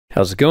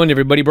How's it going,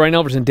 everybody? Bryan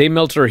and Dave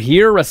Meltzer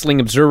here, Wrestling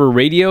Observer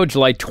Radio,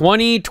 July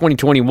 20,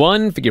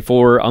 2021,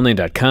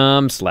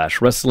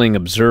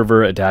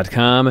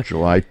 figure4online.com/wrestlingobserver.com.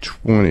 July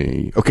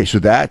 20. Okay, so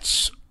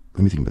that's,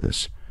 let me think about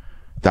this.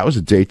 That was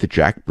the date that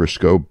Jack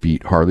Briscoe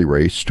beat Harley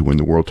Race to win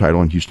the world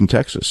title in Houston,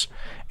 Texas.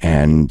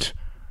 And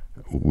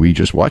we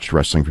just watched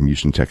wrestling from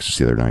Houston, Texas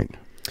the other night,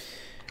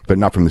 but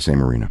not from the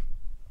same arena.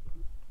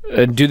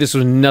 Dude, this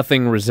was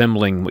nothing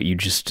resembling what you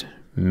just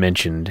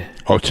mentioned.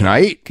 Oh,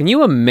 tonight? Can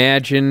you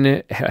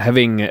imagine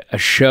having a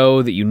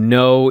show that you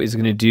know is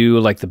going to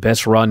do like the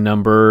best Raw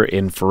number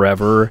in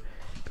forever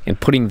and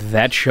putting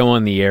that show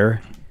on the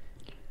air?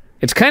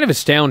 It's kind of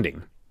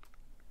astounding.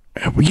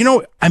 You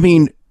know, I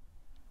mean,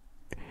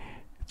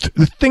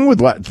 the thing with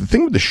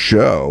the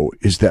show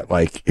is that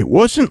like it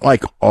wasn't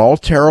like all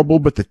terrible,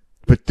 but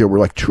there were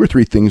like two or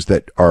three things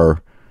that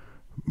are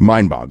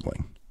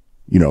mind-boggling.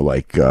 You know,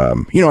 like, I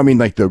mean,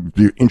 like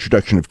the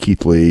introduction of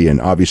Keith Lee and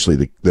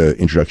obviously the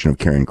introduction of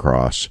Karrion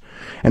Kross.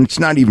 And it's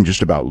not even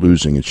just about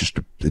losing. It's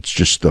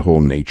just the whole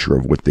nature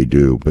of what they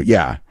do. But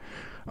yeah,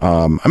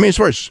 I mean, as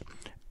far as,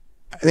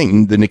 I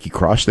think the Nikki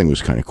Cross thing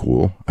was kind of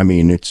cool. I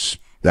mean,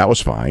 that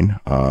was fine.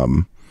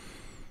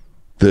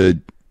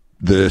 The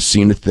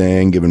Cena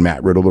thing, giving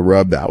Matt Riddle the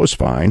rub, that was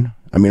fine.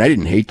 I mean, I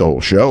didn't hate the whole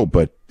show,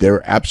 but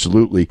they're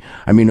absolutely,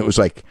 I mean, it was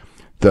like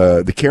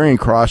the Karrion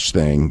Kross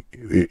thing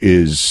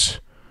is,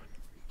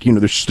 you know,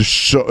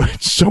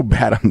 it's so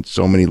bad on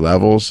so many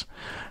levels.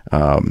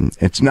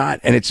 It's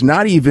not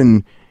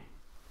even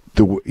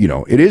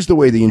it is the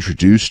way they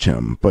introduced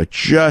him, but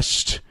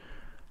just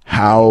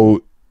how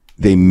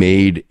they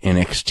made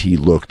NXT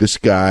look. This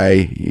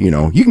guy, you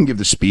know, you can give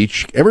the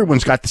speech.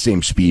 Everyone's got the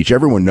same speech.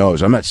 Everyone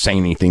knows. I'm not saying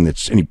anything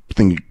that's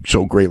anything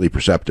so greatly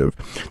perceptive.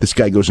 This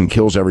guy goes and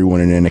kills everyone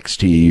in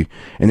NXT,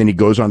 and then he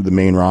goes onto the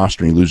main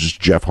roster and he loses to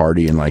Jeff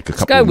Hardy in like a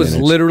couple of minutes. This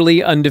guy was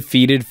literally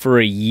undefeated for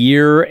a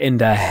year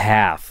and a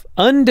half.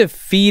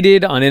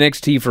 Undefeated on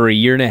NXT for a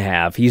year and a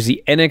half. He's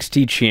the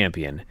NXT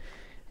champion.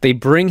 They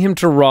bring him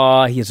to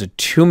Raw. He has a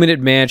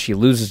 2-minute match. He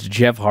loses to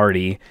Jeff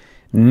Hardy.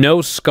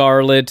 No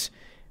Scarlett.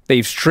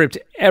 They've stripped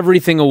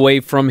everything away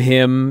from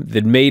him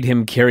that made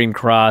him Karrion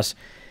Kross.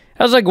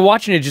 I was like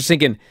watching it just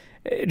thinking,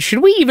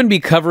 should we even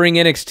be covering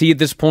NXT at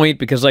this point?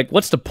 Because like,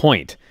 what's the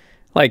point?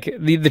 Like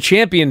the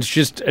champion's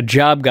just a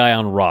job guy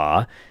on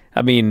Raw.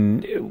 I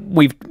mean,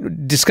 we've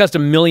discussed a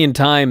million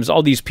times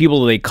all these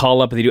people that they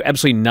call up and they do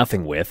absolutely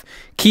nothing with.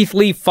 Keith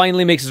Lee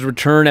finally makes his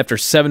return after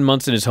 7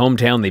 months in his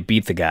hometown. They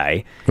beat the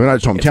guy. Well,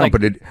 not his hometown,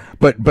 like,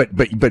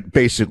 but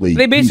basically,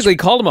 they basically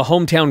called him a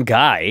hometown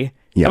guy.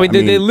 Yeah, I mean,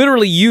 they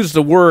literally use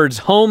the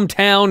words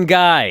hometown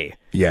guy.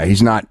 Yeah,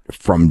 he's not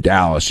from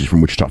Dallas. He's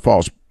from Wichita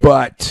Falls.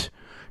 But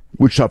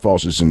Wichita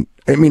Falls isn't...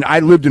 I mean, I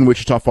lived in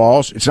Wichita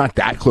Falls. It's not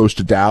that close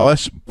to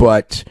Dallas,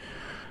 but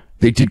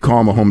they did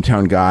call him a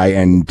hometown guy,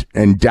 and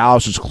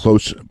Dallas is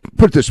close.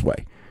 Put it this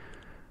way.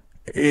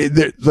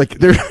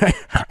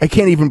 I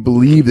can't even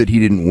believe that he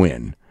didn't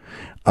win.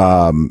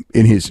 And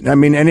he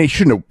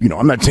shouldn't have, you know,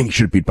 I'm not saying he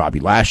should have beat Bobby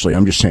Lashley.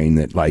 I'm just saying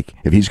that, like,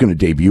 if he's going to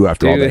debut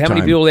after all that time. How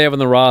many people do they have on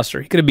the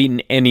roster? He could have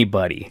beaten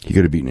anybody. He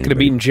could have beaten anybody. Could have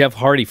beaten Jeff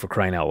Hardy, for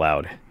crying out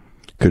loud.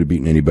 Could have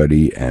beaten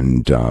anybody.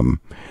 And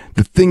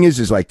the thing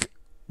is like,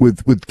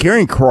 with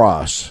Karrion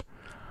Kross,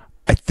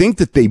 I think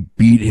that they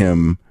beat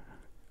him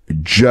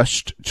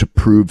just to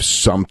prove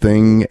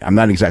something. I'm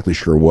not exactly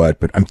sure what,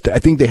 but I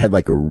think they had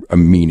like a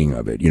meaning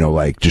of it, you know,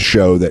 like to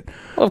show that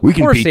we can beat. Of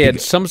course, they had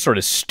some sort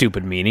of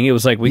stupid meaning. It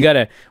was like we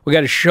gotta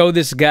show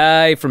this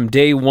guy from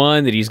day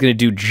one that he's going to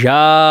do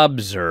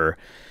jobs. Or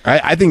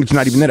I think it's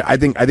not even that. I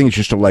think it's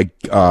just I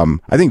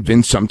think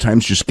Vince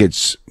sometimes just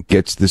gets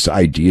this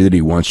idea that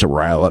he wants to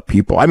rile up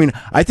people. I mean,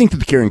 I think that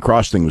the Karrion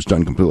Kross thing was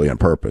done completely on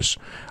purpose.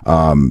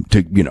 Well,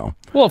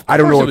 of course, I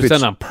don't know if it was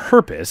done on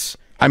purpose.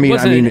 It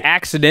wasn't an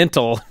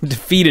accidental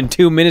defeat in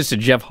 2 minutes to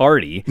Jeff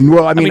Hardy.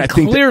 Well, I think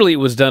clearly it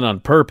was done on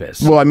purpose.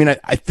 Well, I mean,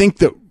 I think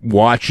that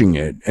watching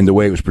it and the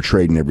way it was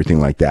portrayed and everything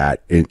like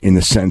that, in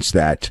the sense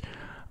that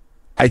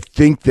I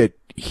think that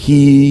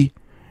he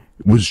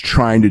was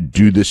trying to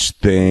do this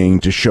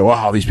thing to show,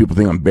 oh, these people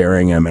think I'm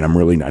burying him, and I'm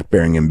really not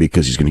burying him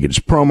because he's going to get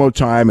his promo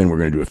time, and we're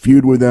going to do a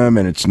feud with him,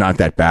 and it's not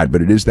that bad,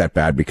 but it is that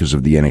bad because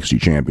of the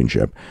NXT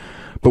Championship.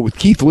 But with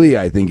Keith Lee,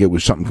 I think it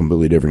was something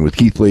completely different. With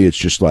Keith Lee, it's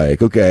just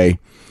like, okay,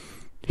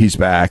 he's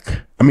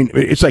back. I mean,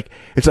 it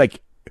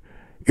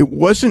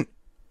was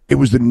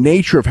the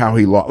nature of how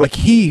he lost. Like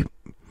he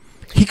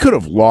could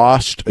have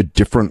lost a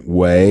different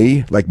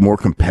way, like more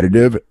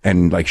competitive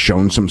and like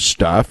shown some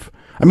stuff.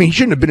 I mean, he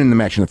shouldn't have been in the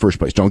match in the first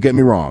place. Don't get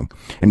me wrong.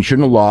 And he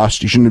shouldn't have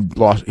lost. He shouldn't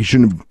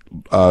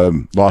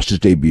have lost his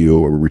debut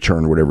or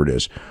return or whatever it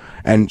is.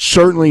 And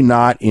certainly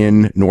not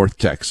in North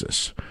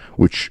Texas,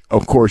 which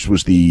of course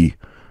was the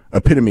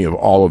epitome of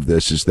all of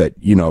this. Is that,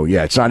 you know,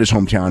 yeah, it's not his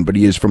hometown, but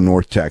he is from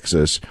North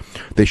Texas.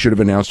 They should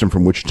have announced him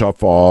from Wichita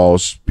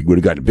Falls. He would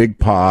have gotten a big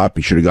pop.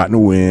 He should have gotten a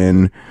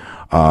win.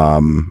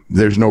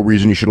 There's no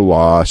reason he should have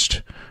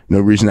lost. No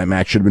reason that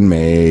match should have been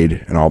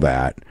made and all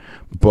that.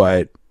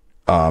 But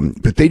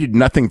they did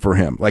nothing for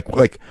him.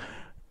 Like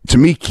to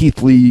me,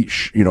 Keith Lee,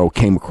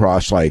 came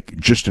across like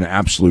just an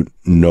absolute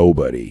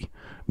nobody,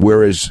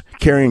 whereas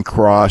Karrion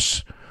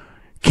Kross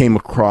came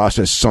across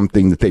as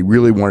something that they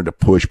really wanted to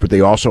push, but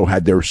they also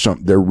had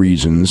their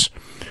reasons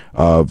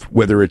of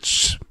whether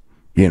it's,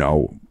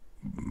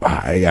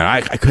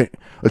 I couldn't.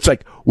 It's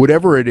like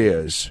whatever it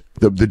is,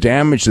 the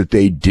damage that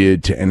they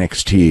did to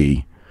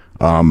NXT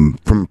from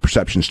a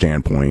perception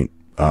standpoint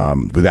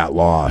with that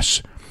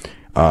loss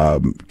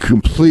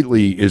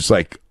completely is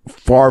like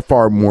far,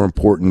 far more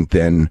important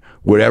than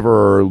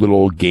whatever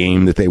little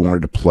game that they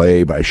wanted to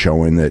play by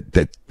showing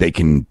that they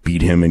can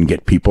beat him and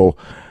get people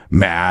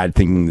mad,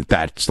 thinking that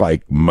that's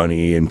like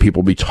money and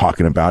people be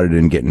talking about it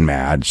and getting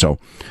mad. So,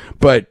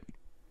 but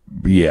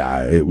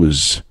yeah, it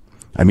was,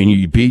 I mean,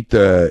 you beat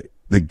the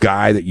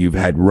guy that you've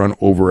had run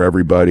over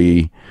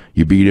everybody.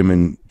 You beat him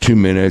in 2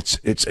 minutes.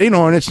 It's, and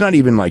it's not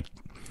even like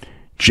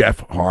Jeff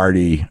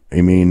Hardy.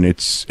 I mean, it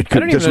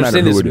doesn't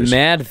matter who it is.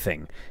 Mad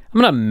thing. I'm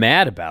not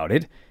mad about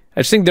it. I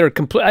just think they're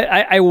complete.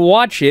 I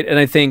watch it and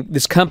I think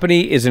this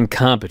company is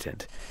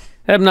incompetent.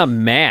 I'm not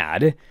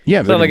mad.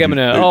 Yeah, it's not like I'm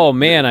gonna. Oh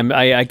man,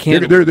 I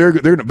can't. They're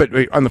but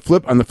on the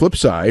flip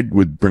side,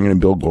 with bringing in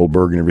Bill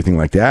Goldberg and everything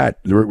like that,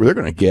 they're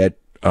going to get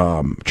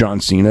John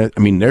Cena. I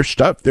mean, their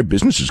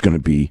business is going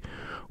to be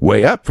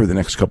way up for the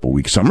next couple of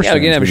weeks. SummerSlam. Yeah, they're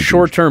going to have a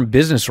short-term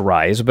business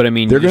rise, but I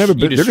mean, you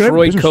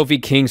destroyed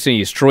Kofi Kingston, you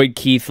destroyed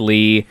Keith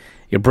Lee,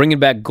 you're bringing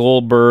back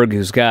Goldberg,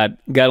 who's got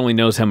God only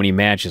knows how many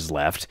matches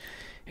left.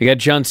 You got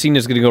John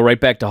Cena's going to go right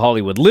back to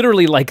Hollywood.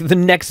 Literally, like the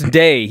next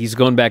day, he's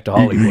going back to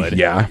Hollywood.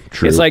 Yeah,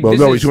 true. It's like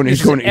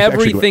he's going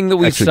everything that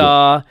we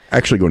saw.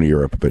 Actually going to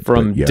Europe, but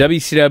yeah.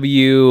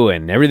 WCW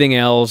and everything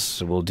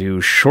else. We'll do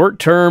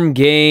short-term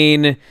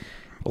gain,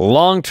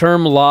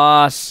 long-term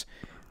loss.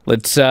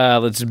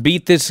 Let's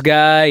beat this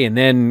guy, and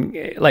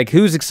then like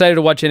who's excited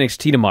to watch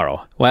NXT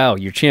tomorrow? Wow,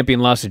 your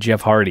champion lost to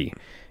Jeff Hardy.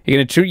 You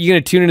gonna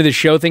tune into the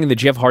show thinking that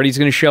Jeff Hardy's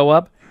gonna show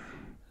up?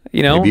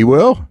 Maybe he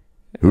will.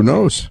 Who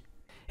knows?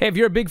 Hey, if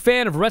you're a big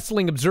fan of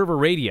Wrestling Observer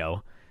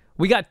Radio,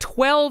 we got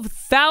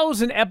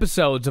 12,000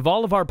 episodes of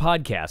all of our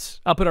podcasts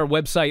up at our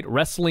website,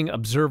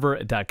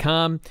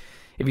 WrestlingObserver.com.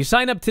 If you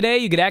sign up today,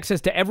 you get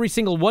access to every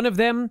single one of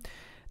them.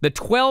 The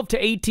 12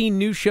 to 18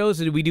 new shows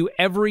that we do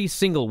every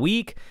single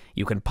week.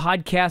 You can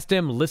podcast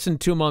them, listen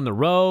to them on the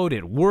road,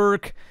 at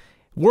work,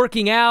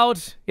 working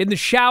out, in the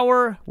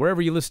shower,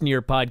 wherever you listen to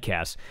your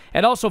podcasts.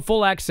 And also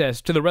full access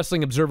to the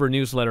Wrestling Observer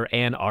newsletter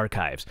and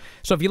archives.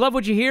 So if you love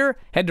what you hear,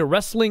 head to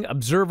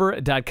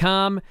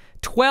WrestlingObserver.com.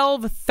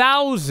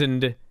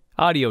 12,000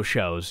 audio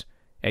shows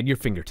at your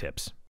fingertips.